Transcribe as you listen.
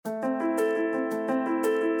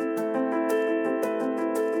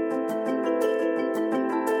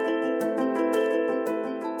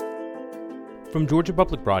From Georgia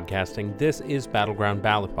Public Broadcasting, this is Battleground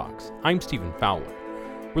Ballot Box. I'm Stephen Fowler.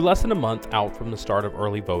 We're less than a month out from the start of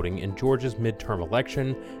early voting in Georgia's midterm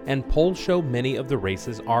election, and polls show many of the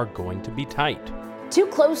races are going to be tight. Too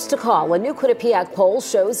close to call. A new Quinnipiac poll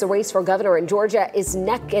shows the race for governor in Georgia is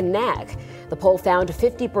neck and neck. The poll found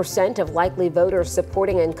 50% of likely voters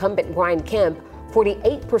supporting incumbent Brian Kemp.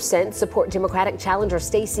 48% support Democratic challenger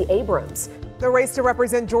Stacey Abrams. The race to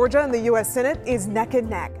represent Georgia in the U.S. Senate is neck and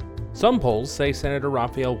neck. Some polls say Senator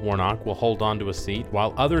Raphael Warnock will hold on to a seat,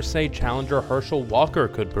 while others say challenger Herschel Walker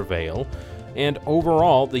could prevail. And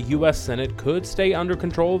overall, the U.S. Senate could stay under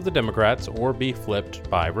control of the Democrats or be flipped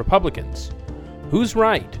by Republicans. Who's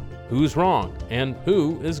right? Who's wrong? And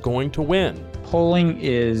who is going to win? Polling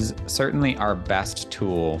is certainly our best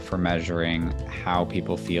tool for measuring how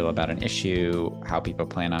people feel about an issue, how people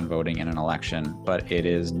plan on voting in an election, but it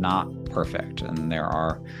is not perfect. And there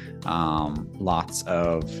are lots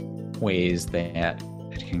of ways that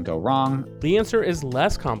it can go wrong. The answer is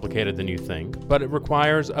less complicated than you think, but it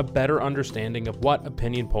requires a better understanding of what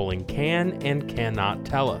opinion polling can and cannot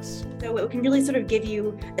tell us. So it can really sort of give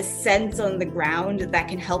you a sense on the ground that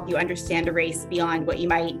can help you understand a race beyond what you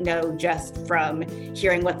might know just from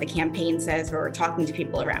hearing what the campaign says or talking to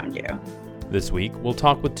people around you. This week, we'll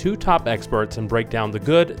talk with two top experts and break down the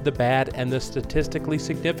good, the bad, and the statistically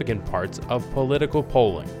significant parts of political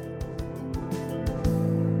polling.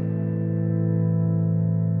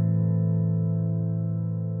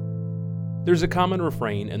 There's a common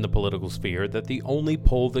refrain in the political sphere that the only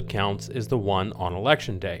poll that counts is the one on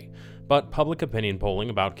Election Day. But public opinion polling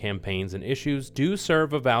about campaigns and issues do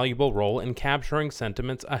serve a valuable role in capturing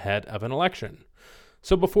sentiments ahead of an election.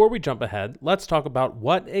 So before we jump ahead, let's talk about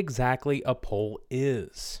what exactly a poll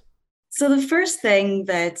is. So the first thing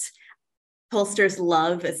that pollsters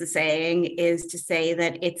love as a saying is to say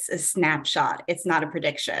that it's a snapshot. It's not a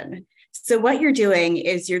prediction. So what you're doing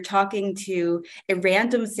is you're talking to a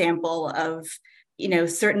random sample of,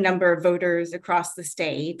 certain number of voters across the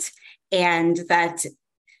state, and that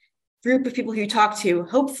group of people who you talk to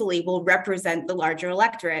hopefully will represent the larger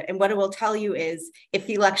electorate. And what it will tell you is if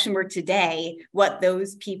the election were today, what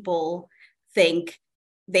those people think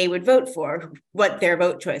they would vote for, what their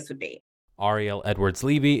vote choice would be. Ariel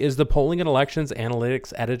Edwards-Levy is the polling and elections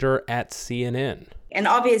analytics editor at CNN. And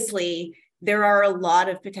obviously, there are a lot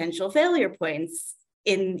of potential failure points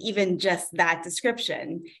in even just that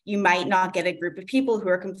description. You might not get a group of people who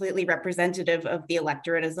are completely representative of the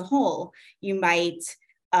electorate as a whole. You might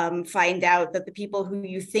find out that the people who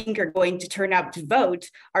you think are going to turn out to vote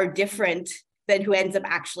are different than who ends up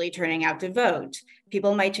actually turning out to vote.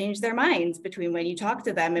 People might change their minds between when you talk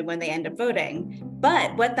to them and when they end up voting.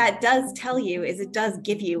 But what that does tell you is it does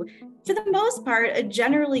give you, for the most part, a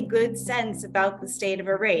generally good sense about the state of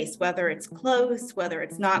a race, whether it's close, whether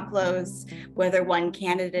it's not close, whether one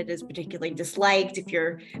candidate is particularly disliked, if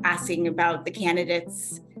you're asking about the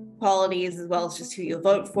candidate's qualities as well as just who you'll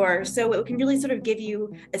vote for. So it can really sort of give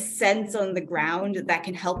you a sense on the ground that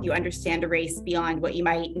can help you understand a race beyond what you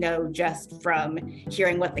might know just from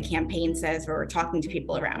hearing what the campaign says or talking to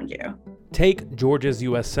people around you. Take Georgia's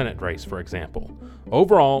U.S. Senate race, for example.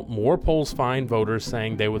 Overall, more polls find voters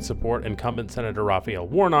saying they would support incumbent Senator Raphael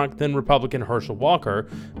Warnock than Republican Herschel Walker,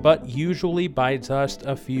 but usually by just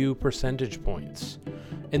a few percentage points.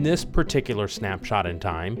 In this particular snapshot in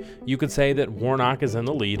time, you could say that Warnock is in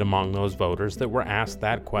the lead among those voters that were asked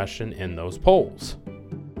that question in those polls.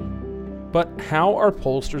 But how are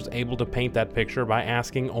pollsters able to paint that picture by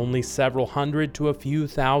asking only several hundred to a few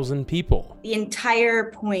thousand people? The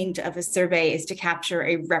entire point of a survey is to capture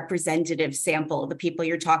a representative sample of the people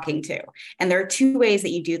you're talking to. And there are two ways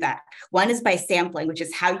that you do that. One is by sampling, which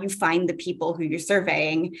is how you find the people who you're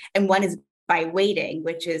surveying, and one is by weighting,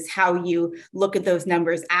 which is how you look at those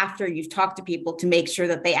numbers after you've talked to people to make sure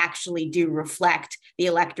that they actually do reflect the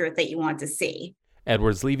electorate that you want to see.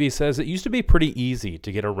 Edwards-Levy says it used to be pretty easy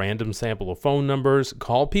to get a random sample of phone numbers,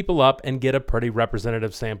 call people up, and get a pretty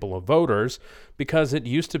representative sample of voters, because it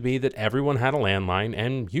used to be that everyone had a landline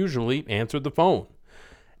and usually answered the phone.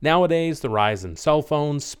 Nowadays, the rise in cell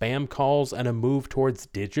phones, spam calls, and a move towards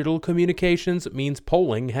digital communications means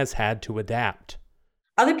polling has had to adapt.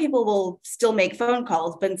 Other people will still make phone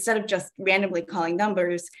calls, but instead of just randomly calling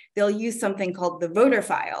numbers, they'll use something called the voter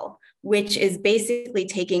file, which is basically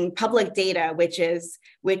taking public data, which is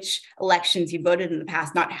which elections you voted in the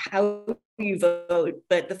past, not how you vote,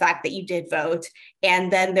 but the fact that you did vote.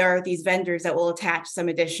 And then there are these vendors that will attach some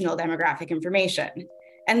additional demographic information.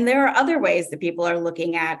 And there are other ways that people are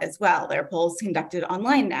looking at as well. There are polls conducted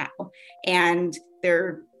online now, and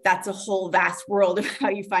they're that's a whole vast world of how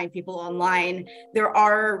you find people online. There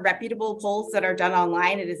are reputable polls that are done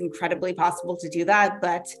online. It is incredibly possible to do that,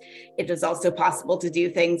 but it is also possible to do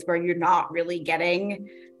things where you're not really getting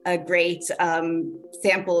a great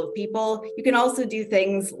sample of people. You can also do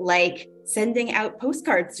things like sending out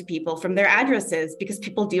postcards to people from their addresses, because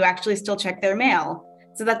people do actually still check their mail.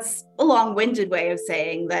 So that's a long-winded way of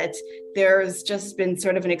saying that there's just been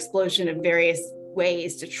sort of an explosion of various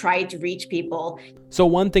ways to try to reach people. So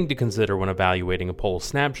one thing to consider when evaluating a poll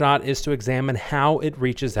snapshot is to examine how it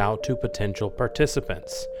reaches out to potential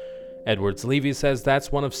participants. Edwards-Levy says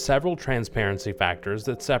that's one of several transparency factors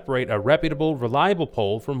that separate a reputable, reliable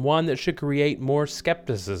poll from one that should create more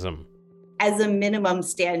skepticism. As a minimum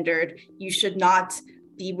standard, you should not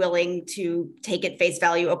be willing to take at face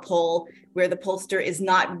value a poll where the pollster is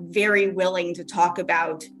not very willing to talk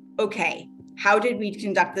about, okay, how did we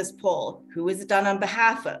conduct this poll? Who was it done on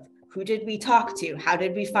behalf of? Who did we talk to? How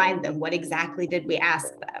did we find them? What exactly did we ask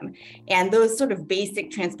them? And those sort of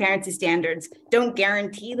basic transparency standards don't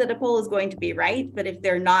guarantee that a poll is going to be right, but if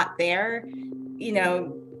they're not there,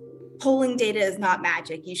 polling data is not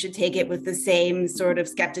magic. You should take it with the same sort of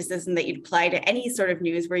skepticism that you'd apply to any sort of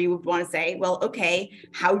news where you would want to say, well, okay,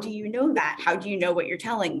 how do you know that? How do you know what you're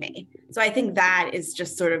telling me? So I think that is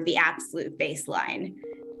just sort of the absolute baseline.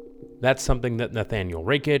 That's something that Nathaniel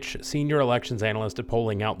Rakich, senior elections analyst at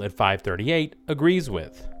polling outlet 538, agrees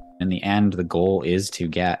with. In the end, the goal is to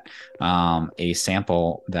get a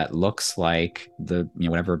sample that looks like the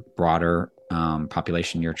whatever broader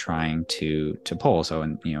population you're trying to poll. So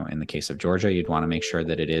in the case of Georgia, you'd want to make sure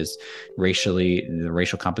that it is the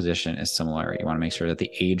racial composition is similar. You want to make sure that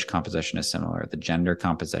the age composition is similar, the gender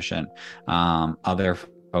composition. Other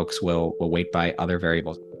folks will weight by other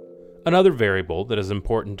variables. Another variable that is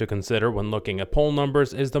important to consider when looking at poll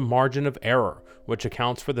numbers is the margin of error, which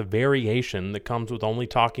accounts for the variation that comes with only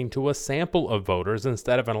talking to a sample of voters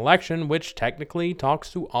instead of an election, which technically talks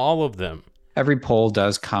to all of them. Every poll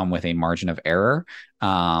does come with a margin of error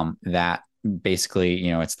that basically,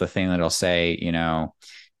 it's the thing that'll say,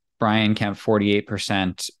 Brian Kemp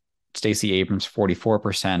 48%, Stacey Abrams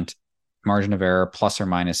 44%, margin of error plus or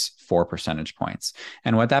minus 4 percentage points.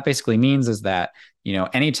 And what that basically means is that,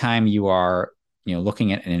 anytime you are,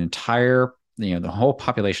 looking at an entire, the whole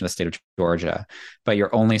population of the state of Georgia, but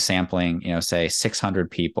you're only sampling, say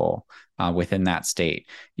 600 people within that state,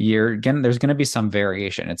 there's going to be some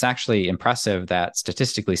variation. It's actually impressive that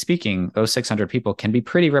statistically speaking, those 600 people can be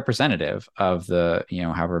pretty representative of the,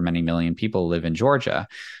 however many million people live in Georgia.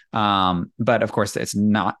 But of course, it's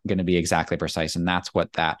not going to be exactly precise. And that's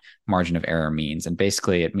what that margin of error means. And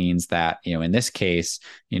basically it means that, in this case,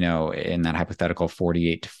 in that hypothetical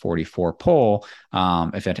 48 to 44 poll,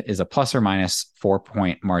 if it is a plus or minus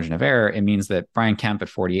 4-point margin of error, it means that Brian Kemp at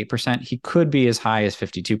 48%, he could be as high as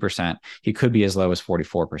 52%. He could be as low as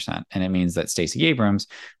 44%. And it means that Stacey Abrams,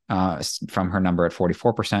 from her number at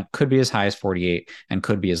 44%, could be as high as 48 and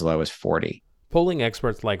could be as low as 40. Polling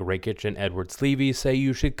experts like Rakich and Edwards-Levy say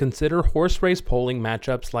you should consider horse race polling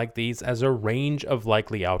matchups like these as a range of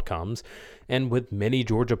likely outcomes, and with many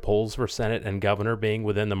Georgia polls for Senate and governor being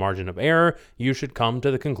within the margin of error, you should come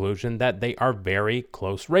to the conclusion that they are very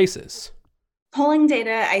close races. Polling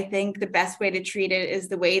data, I think the best way to treat it is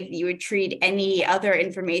the way that you would treat any other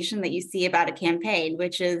information that you see about a campaign,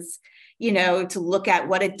 which is, to look at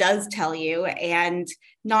what it does tell you and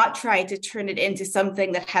not try to turn it into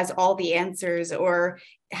something that has all the answers or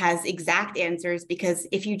has exact answers, because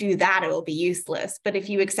if you do that, it will be useless. But if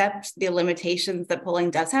you accept the limitations that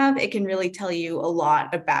polling does have, it can really tell you a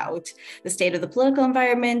lot about the state of the political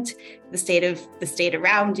environment, the state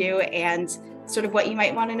around you, and sort of what you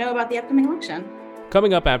might want to know about the upcoming election.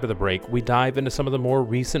 Coming up after the break, we dive into some of the more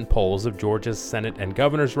recent polls of Georgia's Senate and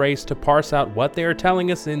governor's race to parse out what they are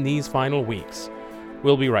telling us in these final weeks.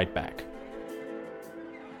 We'll be right back.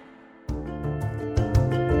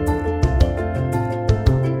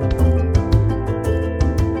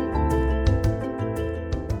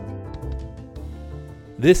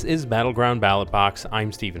 This is Battleground Ballot Box.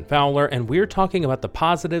 I'm Stephen Fowler, and we're talking about the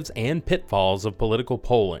positives and pitfalls of political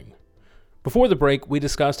polling. Before the break, we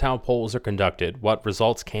discussed how polls are conducted, what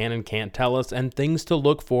results can and can't tell us, and things to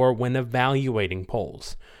look for when evaluating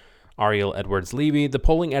polls. Ariel Edwards-Levy, the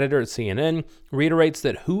polling editor at CNN, reiterates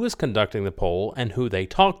that who is conducting the poll and who they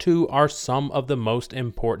talk to are some of the most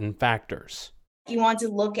important factors. You want to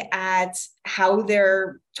look at how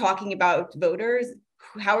they're talking about voters.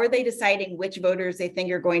 How are they deciding which voters they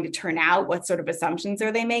think are going to turn out? What sort of assumptions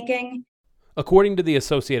are they making? According to the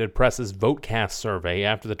Associated Press's VoteCast survey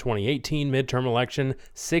after the 2018 midterm election,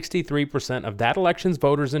 63% of that election's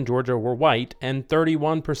voters in Georgia were white and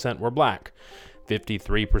 31% were black.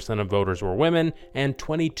 53% of voters were women, and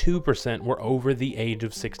 22% were over the age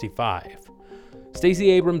of 65.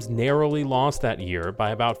 Stacey Abrams narrowly lost that year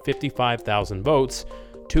by about 55,000 votes.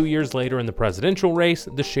 2 years later in the presidential race,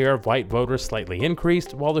 the share of white voters slightly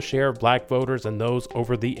increased, while the share of black voters and those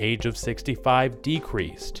over the age of 65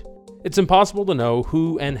 decreased. It's impossible to know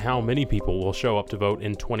who and how many people will show up to vote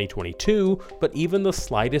in 2022, but even the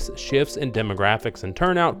slightest shifts in demographics and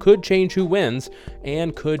turnout could change who wins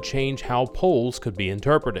and could change how polls could be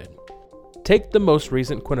interpreted. Take the most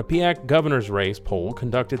recent Quinnipiac governor's race poll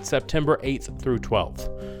conducted September 8th through 12th.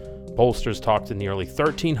 Pollsters talked to nearly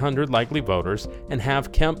 1,300 likely voters and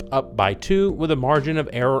have Kemp up by 2 with a margin of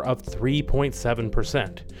error of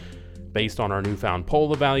 3.7%. Based on our newfound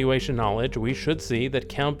poll evaluation knowledge, we should see that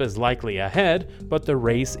Kemp is likely ahead, but the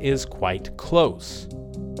race is quite close.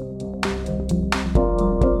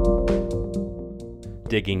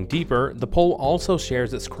 Digging deeper, the poll also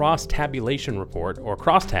shares its cross-tabulation report, or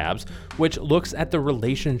crosstabs, which looks at the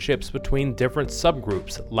relationships between different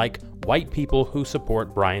subgroups, like white people who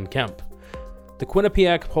support Brian Kemp. The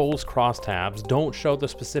Quinnipiac poll's crosstabs don't show the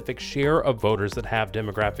specific share of voters that have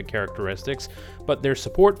demographic characteristics, but their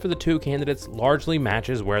support for the two candidates largely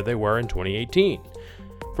matches where they were in 2018.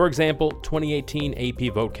 For example, 2018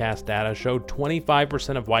 AP VoteCast data showed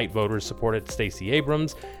 25% of white voters supported Stacey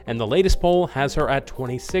Abrams, and the latest poll has her at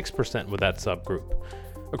 26% with that subgroup.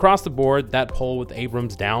 Across the board, that poll with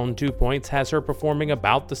Abrams down 2 points has her performing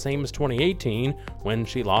about the same as 2018, when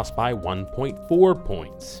she lost by 1.4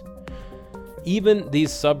 points. Even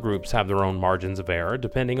these subgroups have their own margins of error,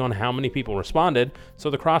 depending on how many people responded, so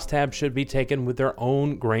the crosstabs should be taken with their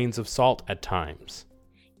own grains of salt at times.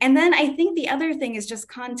 And then I think the other thing is just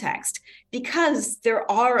context, because there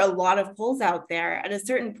are a lot of polls out there. At a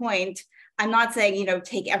certain point, I'm not saying,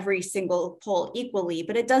 take every single poll equally,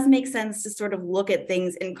 but it does make sense to sort of look at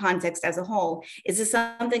things in context as a whole. Is this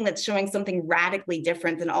something that's showing something radically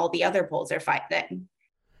different than all the other polls are finding?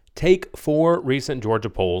 Take 4 recent Georgia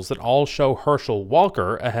polls that all show Herschel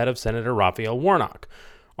Walker ahead of Senator Raphael Warnock.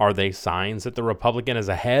 Are they signs that the Republican is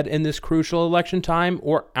ahead in this crucial election time,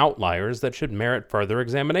 or outliers that should merit further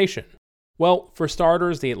examination? Well, for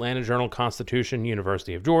starters, the Atlanta Journal-Constitution,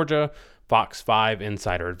 University of Georgia, Fox 5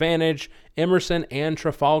 Insider Advantage, Emerson, and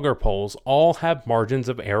Trafalgar polls all have margins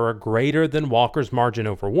of error greater than Walker's margin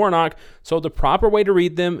over Warnock, so the proper way to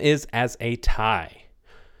read them is as a tie.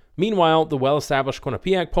 Meanwhile, the well-established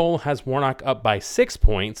Quinnipiac poll has Warnock up by 6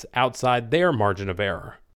 points outside their margin of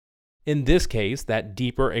error. In this case, that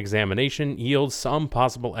deeper examination yields some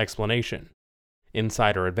possible explanation.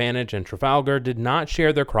 Insider Advantage and Trafalgar did not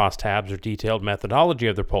share their crosstabs or detailed methodology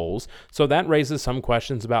of their polls, so that raises some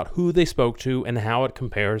questions about who they spoke to and how it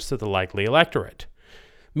compares to the likely electorate.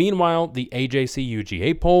 Meanwhile, the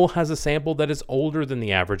AJC-UGA poll has a sample that is older than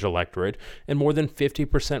the average electorate and more than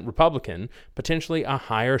 50% Republican, potentially a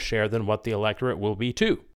higher share than what the electorate will be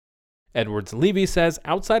too. Edwards-Levy says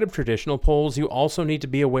outside of traditional polls, you also need to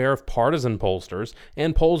be aware of partisan pollsters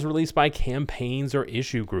and polls released by campaigns or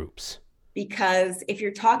issue groups. Because if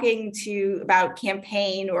you're talking about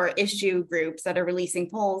campaign or issue groups that are releasing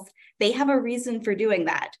polls, they have a reason for doing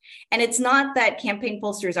that. And it's not that campaign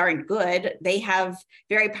pollsters aren't good. They have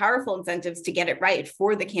very powerful incentives to get it right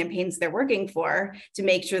for the campaigns they're working for, to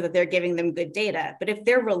make sure that they're giving them good data. But if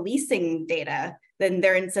they're releasing data, then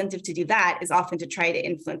their incentive to do that is often to try to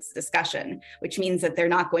influence the discussion, which means that they're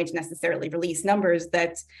not going to necessarily release numbers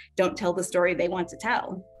that don't tell the story they want to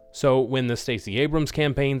tell. So when the Stacey Abrams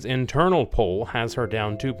campaign's internal poll has her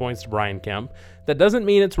down 2 points to Brian Kemp, that doesn't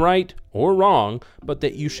mean it's right or wrong, but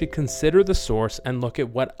that you should consider the source and look at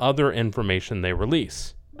what other information they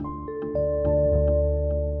release.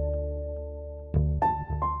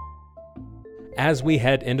 As we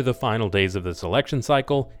head into the final days of this election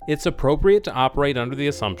cycle, it's appropriate to operate under the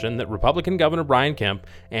assumption that Republican Governor Brian Kemp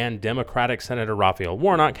and Democratic Senator Raphael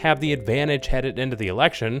Warnock have the advantage headed into the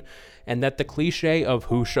election, and that the cliche of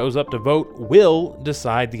who shows up to vote will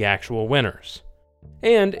decide the actual winners.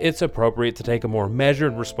 And it's appropriate to take a more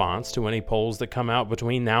measured response to any polls that come out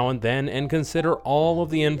between now and then and consider all of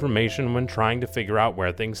the information when trying to figure out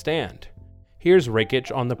where things stand. Here's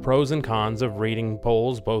Rikich on the pros and cons of reading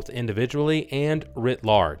polls both individually and writ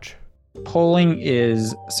large. Polling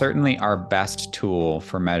is certainly our best tool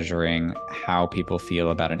for measuring how people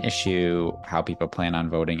feel about an issue, how people plan on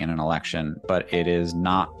voting in an election, but it is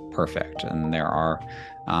not perfect. And there are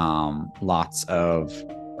lots of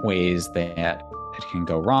ways that it can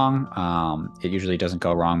go wrong. It usually doesn't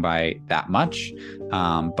go wrong by that much,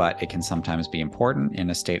 but it can sometimes be important in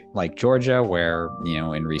a state like Georgia, where,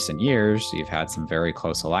 in recent years, you've had some very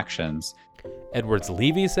close elections.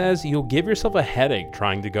 Edwards-Levy says you'll give yourself a headache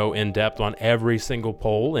trying to go in depth on every single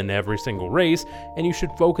poll in every single race, and you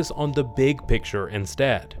should focus on the big picture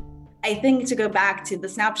instead. I think, to go back to the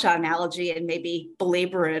snapshot analogy and maybe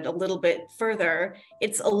belabor it a little bit further,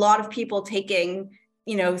 it's a lot of people taking,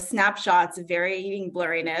 snapshots of varying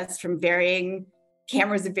blurriness from varying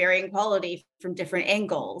cameras of varying quality from different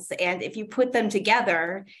angles. And if you put them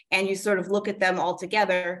together and you sort of look at them all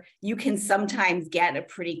together, you can sometimes get a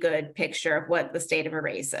pretty good picture of what the state of a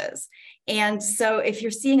race is. And so if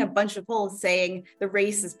you're seeing a bunch of polls saying the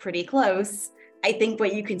race is pretty close, I think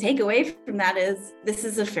what you can take away from that is this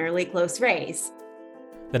is a fairly close race.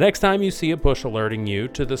 The next time you see a push alerting you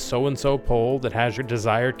to the so-and-so poll that has your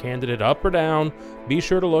desired candidate up or down, be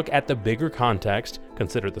sure to look at the bigger context,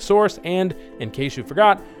 consider the source, and, in case you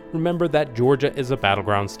forgot, remember that Georgia is a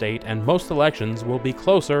battleground state and most elections will be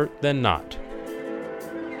closer than not.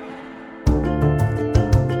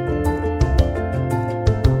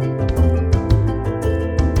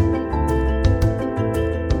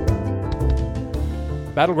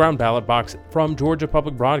 Battleground Ballot Box from Georgia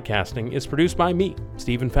Public Broadcasting is produced by me,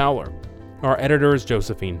 Stephen Fowler. Our editor is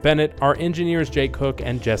Josephine Bennett. Our engineers Jake Cook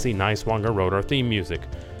and Jesse Neiswanger wrote our theme music.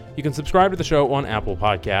 You can subscribe to the show on Apple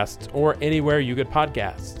Podcasts or anywhere you get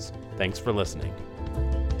podcasts. Thanks for listening.